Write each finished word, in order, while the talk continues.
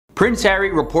Prince Harry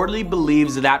reportedly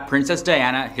believes that Princess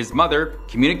Diana, his mother,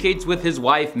 communicates with his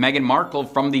wife Meghan Markle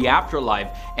from the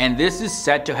afterlife, and this is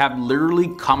said to have literally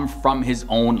come from his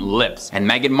own lips. And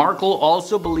Meghan Markle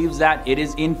also believes that it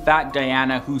is in fact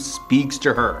Diana who speaks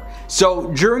to her.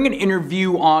 So during an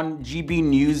interview on GB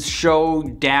News show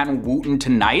Dan Wootton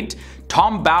Tonight,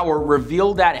 Tom Bower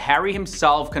revealed that Harry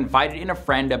himself confided in a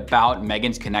friend about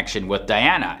Meghan's connection with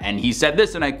Diana. And he said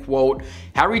this, and I quote,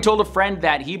 "Harry told a friend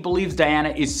that he believes Diana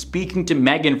is speaking to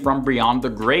Meghan from beyond the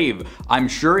grave. I'm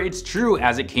sure it's true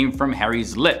as it came from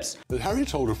Harry's lips." But Harry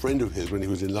told a friend of his when he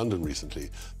was in London recently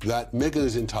that Meghan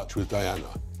is in touch with Diana.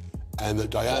 And that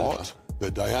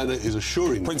Diana is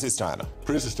assuring... Princess Diana,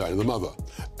 the mother.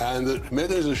 And that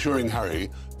Meghan is assuring Harry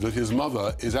that his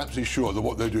mother is absolutely sure that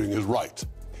what they're doing is right.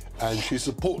 And she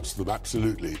supports them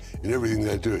absolutely in everything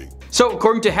they're doing. So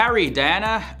according to Harry,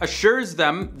 Diana assures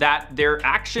them that their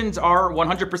actions are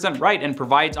 100% right and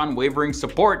provides unwavering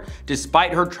support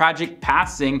despite her tragic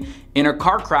passing in a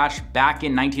car crash back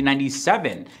in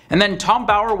 1997. And then Tom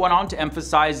Bower went on to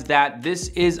emphasize that this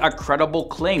is a credible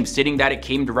claim, stating that it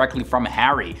came directly from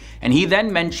Harry. And he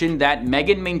then mentioned that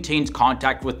Meghan maintains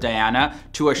contact with Diana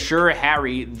to assure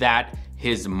Harry that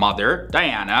his mother,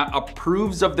 Diana,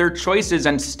 approves of their choices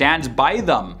and stands by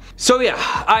them. So yeah,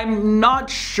 I'm not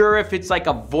sure if it's like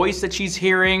a voice that she's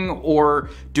hearing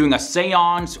or doing a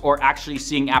seance or actually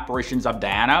seeing apparitions of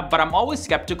Diana, but I'm always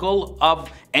skeptical of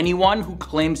anyone who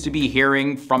claims to be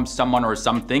hearing from someone or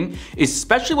something,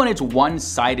 especially when it's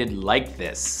one-sided like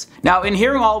this. Now, in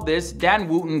hearing all this, Dan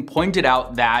Wootton pointed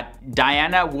out that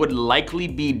Diana would likely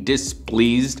be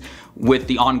displeased with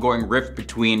the ongoing rift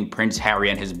between Prince Harry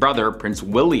and his brother, Prince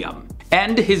William.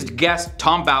 And his guest,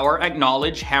 Tom Bower,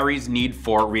 acknowledged Harry's need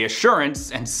for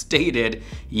reassurance and stated,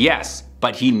 yes,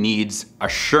 but he needs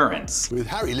assurance. With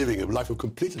Harry living a life of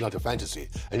complete and utter fantasy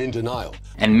and in denial.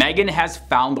 And Meghan has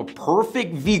found the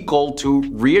perfect vehicle to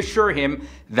reassure him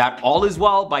that all is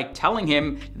well by telling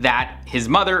him that his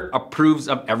mother approves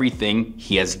of everything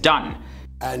he has done.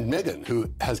 And Meghan,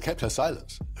 who has kept her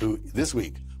silence, who this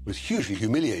week was hugely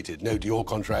humiliated. No Dior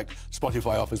contract,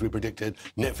 Spotify off as we predicted,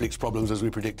 Netflix problems as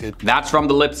we predicted. That's from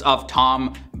the lips of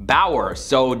Tom Bower.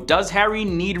 So does Harry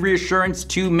need reassurance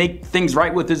to make things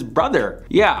right with his brother?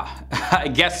 Yeah, I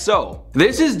guess so.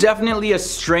 This is definitely a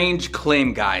strange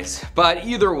claim, guys. But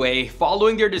either way,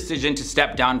 following their decision to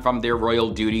step down from their royal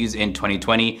duties in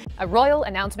 2020. A royal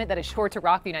announcement that is sure to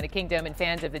rock the United Kingdom, and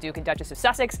fans of the Duke and Duchess of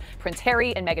Sussex, Prince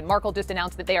Harry and Meghan Markle just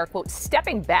announced that they are, quote,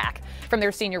 stepping back from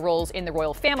their senior roles in the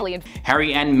royal family.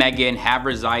 Harry and Meghan have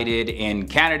resided in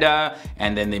Canada,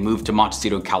 and then they moved to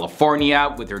Montecito,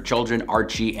 California with their children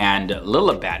Archie and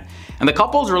Lilibet. And the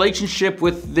couple's relationship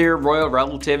with their royal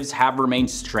relatives have remained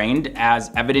strained,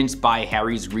 as evidenced by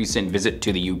Harry's recent visit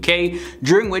to the UK,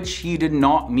 during which he did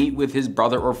not meet with his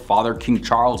brother or father, King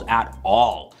Charles, at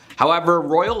all. However,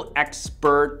 royal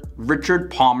expert Richard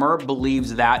Palmer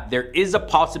believes that there is a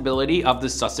possibility of the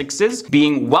Sussexes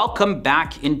being welcomed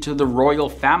back into the royal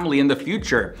family in the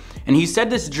future. And he said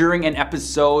this during an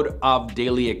episode of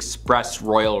Daily Express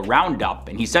Royal Roundup.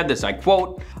 And he said this, I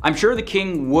quote, "I'm sure the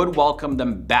king would welcome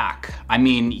them back. I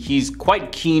mean, he's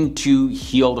quite keen to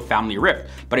heal the family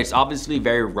rift, but it's obviously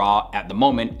very raw at the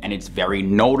moment and it's very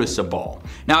noticeable."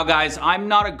 Now guys, I'm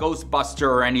not a Ghostbuster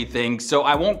or anything, so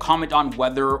I won't comment on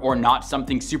whether or not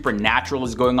something supernatural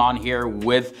is going on here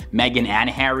with Meghan and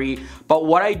Harry. But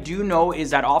what I do know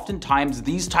is that oftentimes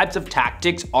these types of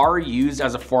tactics are used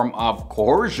as a form of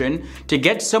coercion to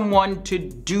get someone to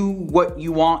do what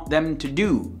you want them to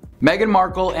do. Meghan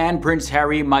Markle and Prince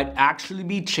Harry might actually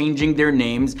be changing their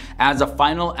names as a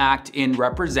final act in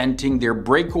representing their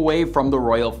breakaway from the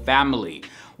royal family.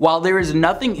 While there is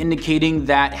nothing indicating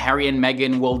that Harry and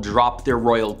Meghan will drop their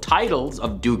royal titles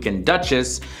of Duke and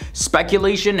Duchess,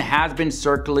 speculation has been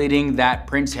circulating that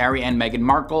Prince Harry and Meghan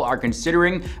Markle are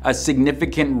considering a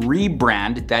significant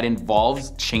rebrand that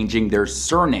involves changing their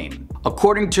surname.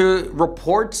 According to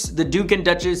reports, the Duke and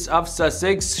Duchess of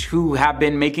Sussex, who have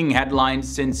been making headlines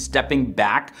since stepping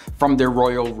back from their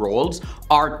royal roles,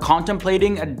 are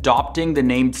contemplating adopting the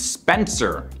name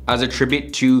Spencer as a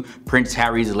tribute to Prince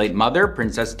Harry's late mother,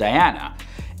 Princess Diana.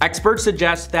 Experts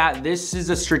suggest that this is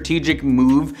a strategic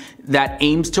move that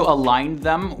aims to align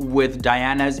them with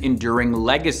Diana's enduring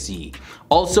legacy.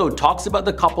 Also, talks about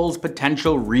the couple's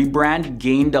potential rebrand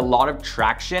gained a lot of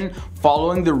traction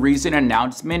following the recent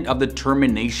announcement of the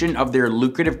termination of their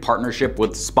lucrative partnership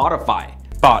with Spotify.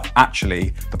 But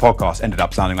actually, the podcast ended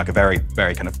up sounding like a very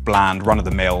kind of bland,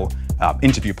 run-of-the-mill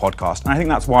interview podcast. And I think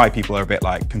that's why people are a bit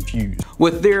like confused.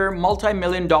 With their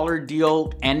multi-million-dollar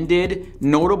deal ended,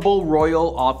 notable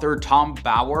royal author Tom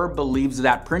Bower believes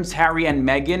that Prince Harry and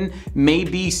Meghan may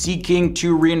be seeking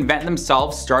to reinvent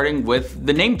themselves, starting with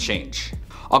the name change.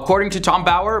 According to Tom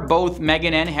Bower, both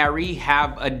Meghan and Harry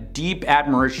have a deep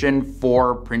admiration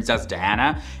for Princess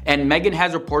Diana, and Meghan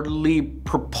has reportedly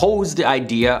proposed the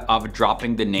idea of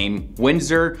dropping the name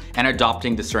Windsor and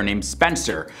adopting the surname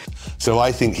Spencer. So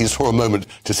I think he saw a moment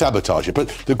to sabotage it. But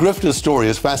the grifters story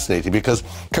is fascinating because,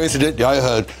 coincidentally, I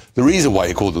heard the reason why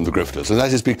he called them the grifters, and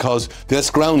that is because they're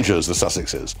scroungers, the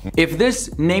Sussexes. If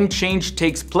this name change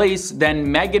takes place, then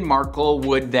Meghan Markle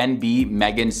would then be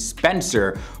Meghan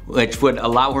Spencer, which would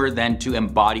allow her then to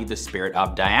embody the spirit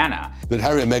of Diana. That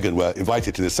Harry and Meghan were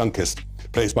invited to this sun-kissed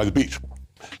place by the beach,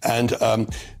 and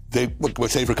they were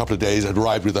staying for a couple of days and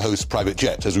arrived with the host's private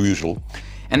jet, as usual.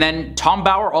 And then Tom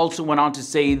Bower also went on to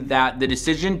say that the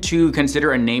decision to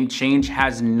consider a name change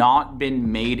has not been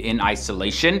made in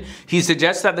isolation. He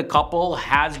suggests that the couple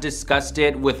has discussed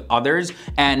it with others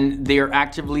and they are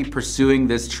actively pursuing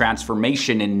this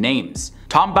transformation in names.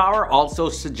 Tom Bower also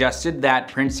suggested that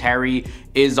Prince Harry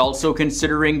is also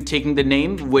considering taking the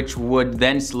name, which would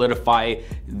then solidify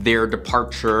their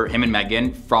departure, him and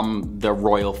Meghan, from the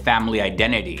royal family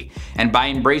identity. And by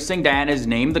embracing Diana's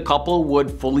name, the couple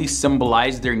would fully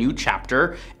symbolize their new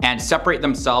chapter and separate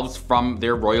themselves from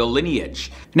their royal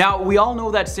lineage. Now, we all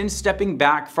know that since stepping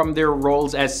back from their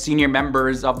roles as senior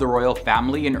members of the royal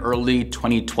family in early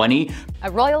 2020,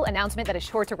 a royal announcement that is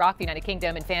sure to rock the United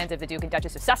Kingdom, and fans of the Duke and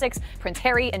Duchess of Sussex, Prince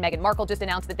Harry and Meghan Markle just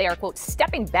announced that they are, quote,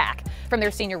 stepping back from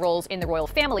their senior roles in the royal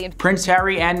family. And Prince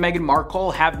Harry and Meghan Markle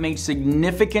have made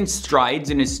significant strides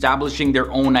in establishing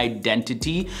their own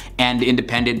identity and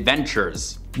independent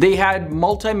ventures. They had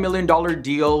multi-million-dollar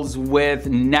deals with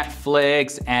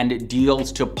Netflix and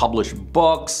deals to publish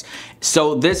books.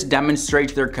 So this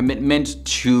demonstrates their commitment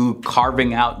to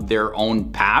carving out their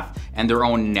own path and their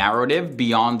own narrative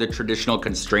beyond the traditional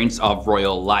constraints of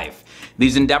royal life.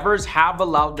 These endeavors have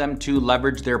allowed them to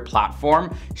leverage their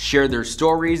platform, share their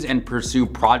stories, and pursue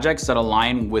projects that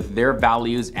align with their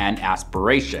values and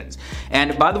aspirations.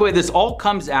 And by the way, this all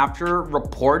comes after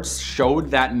reports showed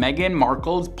that Meghan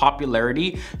Markle's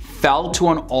popularity fell to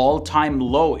an all-time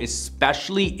low,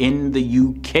 especially in the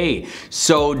UK.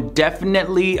 So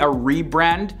definitely a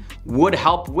rebrand would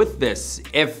help with this,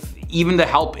 if even the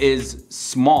help is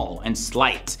small and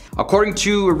slight. According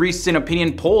to a recent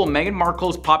opinion poll, Meghan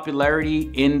Markle's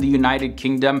popularity in the United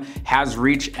Kingdom has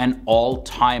reached an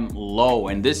all-time low.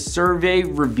 And this survey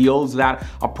reveals that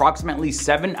approximately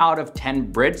 7 out of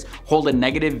 10 Brits hold a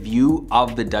negative view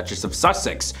of the Duchess of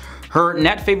Sussex. Her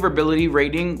net favorability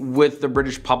rating with the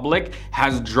British public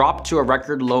has dropped to a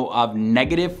record low of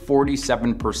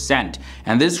 -47%.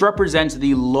 And this represents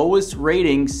the lowest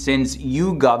rating since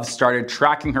YouGov started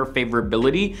tracking her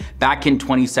favorability back in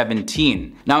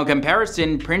 2017. Now, in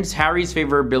comparison, Prince Harry's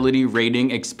favorability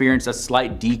rating experienced a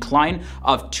slight decline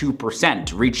of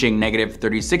 2%, reaching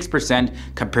 -36%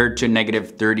 compared to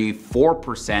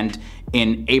 -34%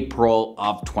 in April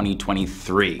of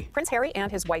 2023. Prince Harry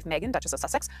and his wife Meghan, Duchess of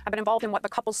Sussex, have been involved in what the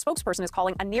couple's spokesperson is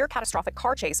calling a near-catastrophic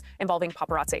car chase involving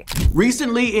paparazzi.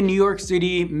 Recently in New York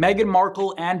City, Meghan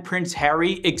Markle and Prince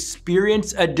Harry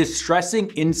experienced a distressing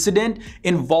incident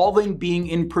involving being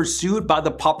in pursuit by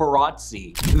the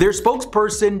paparazzi. Their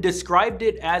spokesperson described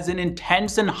it as an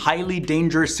intense and highly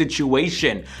dangerous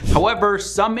situation. However,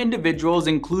 some individuals,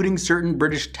 including certain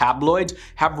British tabloids,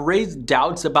 have raised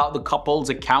doubts about the couple's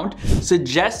account,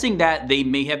 suggesting that they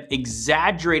may have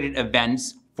exaggerated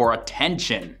events for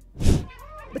attention.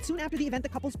 But soon after the event, the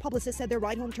couple's publicist said their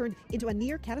ride home turned into a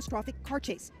near-catastrophic car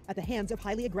chase at the hands of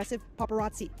highly aggressive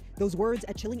paparazzi. Those words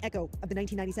a chilling echo of the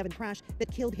 1997 crash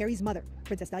that killed Harry's mother,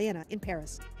 Princess Diana, in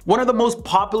Paris. One of the most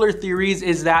popular theories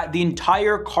is that the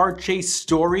entire car chase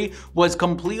story was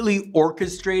completely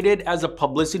orchestrated as a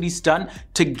publicity stunt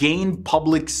to gain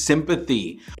public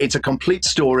sympathy. It's a complete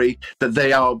story that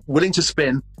they are willing to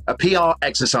spin, a PR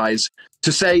exercise,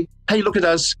 to say, hey, look at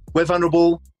us, we're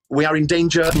vulnerable, we are in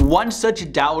danger. One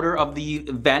such doubter of the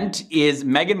event is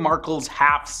Meghan Markle's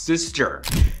half-sister.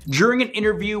 During an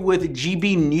interview with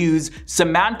GB News,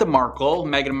 Samantha Markle,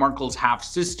 Meghan Markle's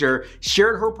half-sister,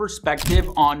 shared her perspective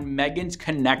on Meghan's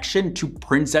connection to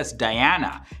Princess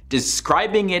Diana,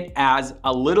 describing it as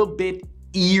a little bit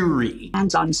eerie.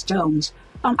 Hands on stones.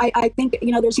 I think,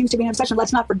 there seems to be an obsession.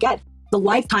 Let's not forget the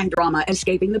Lifetime drama,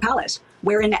 Escaping the Palace,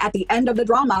 wherein at the end of the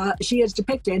drama, she is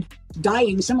depicted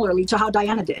dying similarly to how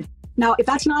Diana did. Now, if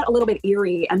that's not a little bit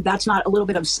eerie and that's not a little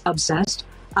bit obsessed.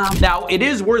 Now, it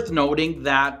is worth noting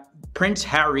that Prince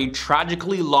Harry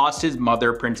tragically lost his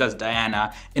mother, Princess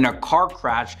Diana, in a car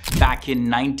crash back in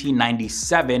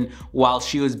 1997 while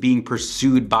she was being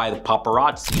pursued by the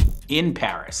paparazzi in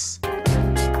Paris.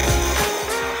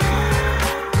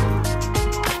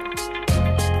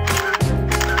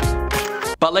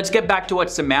 But let's get back to what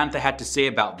Samantha had to say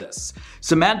about this.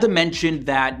 Samantha mentioned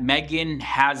that Meghan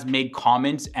has made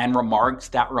comments and remarks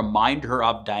that remind her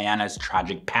of Diana's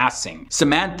tragic passing.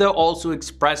 Samantha also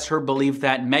expressed her belief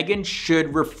that Meghan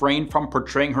should refrain from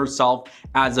portraying herself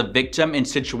as a victim in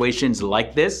situations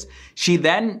like this. She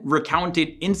then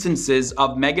recounted instances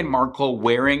of Meghan Markle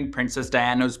wearing Princess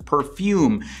Diana's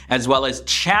perfume, as well as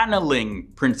channeling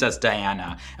Princess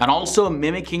Diana, and also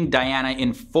mimicking Diana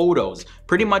in photos,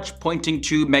 pretty much pointing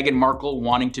to Meghan Markle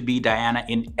wanting to be Diana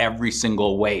in every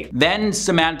single way. Then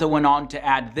Samantha went on to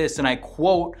add this, and I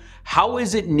quote, "How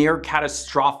is it near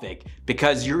catastrophic?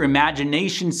 Because your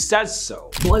imagination says so."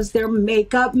 Was there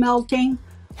makeup melting?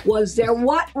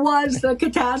 What was the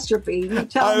catastrophe? You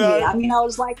tell me. I mean, I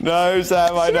was like, no,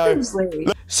 Sam, I know. Seriously.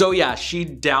 So yeah, she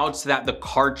doubts that the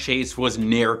car chase was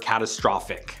near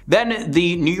catastrophic. Then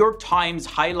the New York Times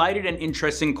highlighted an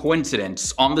interesting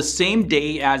coincidence. On the same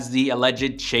day as the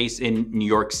alleged chase in New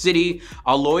York City,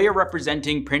 a lawyer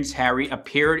representing Prince Harry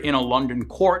appeared in a London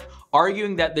court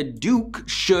arguing that the Duke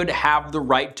should have the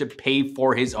right to pay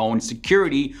for his own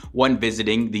security when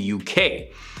visiting the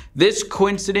UK. This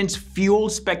coincidence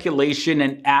fueled speculation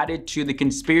and added to the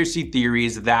conspiracy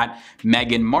theories that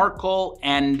Meghan Markle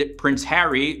and Prince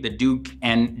Harry, the Duke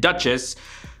and Duchess,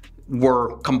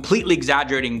 were completely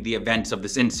exaggerating the events of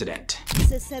this incident.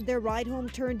 Police said their ride home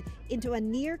turned into a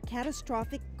near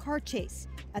catastrophic car chase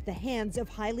at the hands of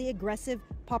highly aggressive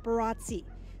paparazzi.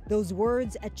 Those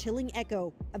words a chilling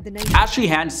echo of the Ashley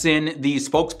Hansen, the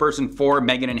spokesperson for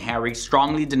Meghan and Harry,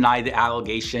 strongly denied the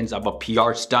allegations of a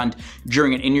PR stunt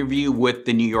during an interview with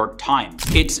the New York Times.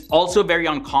 It's also very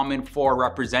uncommon for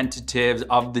representatives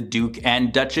of the Duke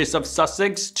and Duchess of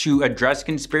Sussex to address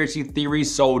conspiracy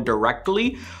theories so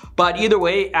directly, but either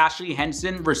way, Ashley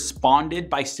Hansen responded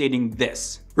by stating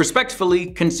this. Respectfully,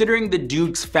 considering the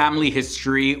Duke's family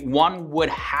history, one would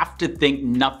have to think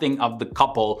nothing of the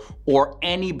couple or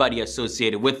anybody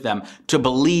associated with them to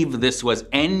believe this was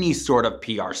any sort of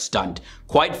PR stunt.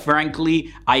 Quite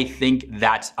frankly, I think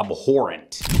that's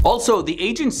abhorrent. Also, the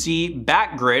agency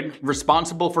Backgrid,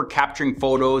 responsible for capturing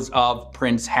photos of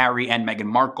Prince Harry and Meghan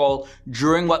Markle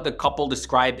during what the couple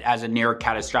described as a near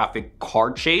catastrophic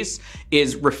car chase,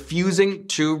 is refusing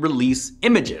to release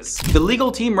images. The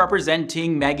legal team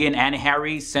representing Meghan and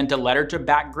Harry sent a letter to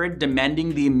Backgrid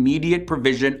demanding the immediate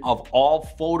provision of all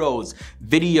photos,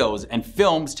 videos, and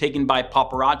films taken by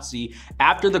paparazzi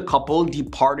after the couple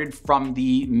departed from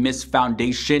the Miss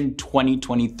Foundation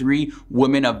 2023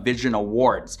 Women of Vision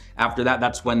Awards. After that,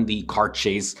 that's when the car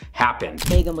chase happened.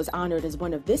 Meghan was honored as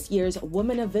one of this year's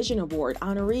Women of Vision Award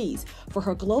honorees for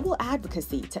her global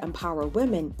advocacy to empower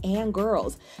women and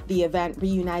girls. The event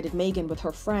reunited Meghan with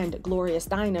her friend Gloria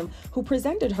Steinem, who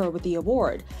presented her with the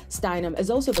award. Steinem is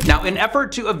also the— Now, in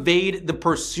effort to evade the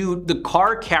pursuit, the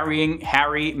car carrying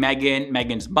Harry,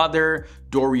 Meghan's mother,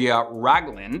 Doria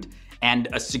Ragland, and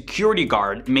a security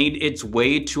guard made its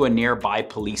way to a nearby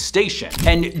police station.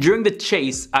 And during the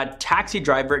chase, a taxi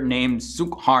driver named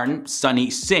Sukhar Sunny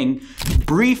Singh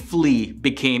briefly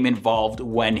became involved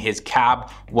when his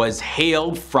cab was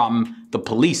hailed from the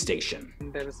police station.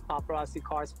 There was paparazzi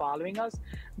cars following us,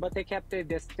 but they kept their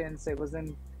distance. It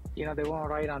wasn't, you know, they weren't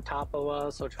right on top of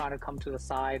us or trying to come to the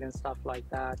side and stuff like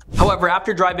that. However,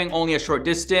 after driving only a short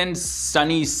distance,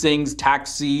 Sunny Singh's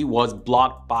taxi was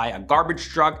blocked by a garbage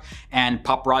truck and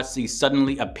paparazzi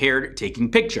suddenly appeared taking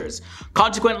pictures.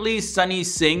 Consequently, Sunny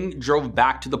Singh drove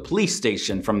back to the police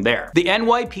station from there. The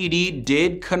NYPD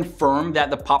did confirm that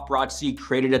the paparazzi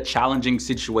created a challenging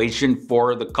situation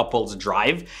for the couple's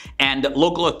drive, and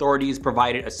local authorities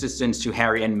provided assistance to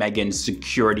Harry and Meghan's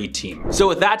security team. So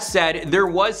with that said, there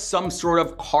was some sort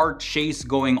of car chase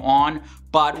going on,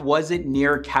 but was it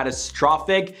near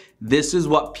catastrophic? This is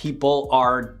what people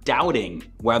are doubting,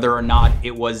 whether or not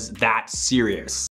it was that serious.